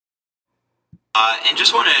And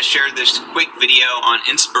just want to share this quick video on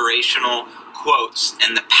inspirational quotes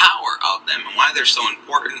and the power of them and why they're so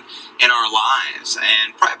important in our lives.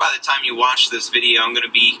 And probably by the time you watch this video, I'm going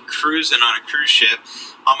to be cruising on a cruise ship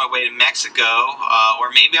on my way to Mexico,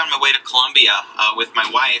 or maybe on my way to Colombia with my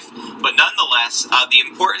wife. But nonetheless, the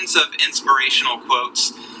importance of inspirational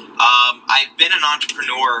quotes. I've been an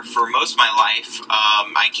entrepreneur for most of my life.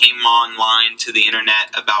 I came online to the internet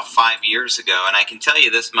about 5 years ago, and I can tell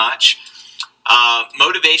you this much.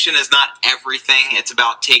 Motivation is not everything. It's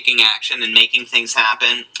about taking action and making things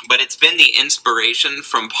happen. But it's been the inspiration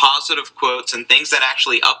from positive quotes and things that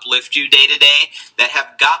actually uplift you day to day that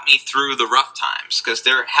have got me through the rough times. Because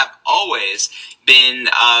there have always been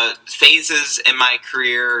phases in my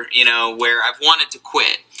career, where I've wanted to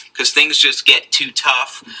quit. Because things just get too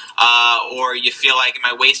tough, or you feel like, am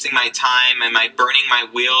I wasting my time? Am I burning my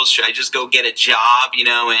wheels? Should I just go get a job,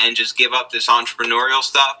 and just give up this entrepreneurial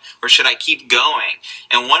stuff? Or should I keep going?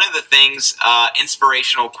 And one of the things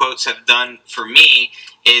inspirational quotes have done for me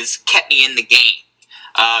is kept me in the game.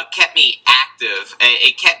 Kept me active.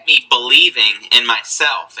 It kept me believing in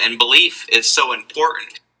myself, and belief is so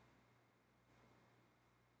important.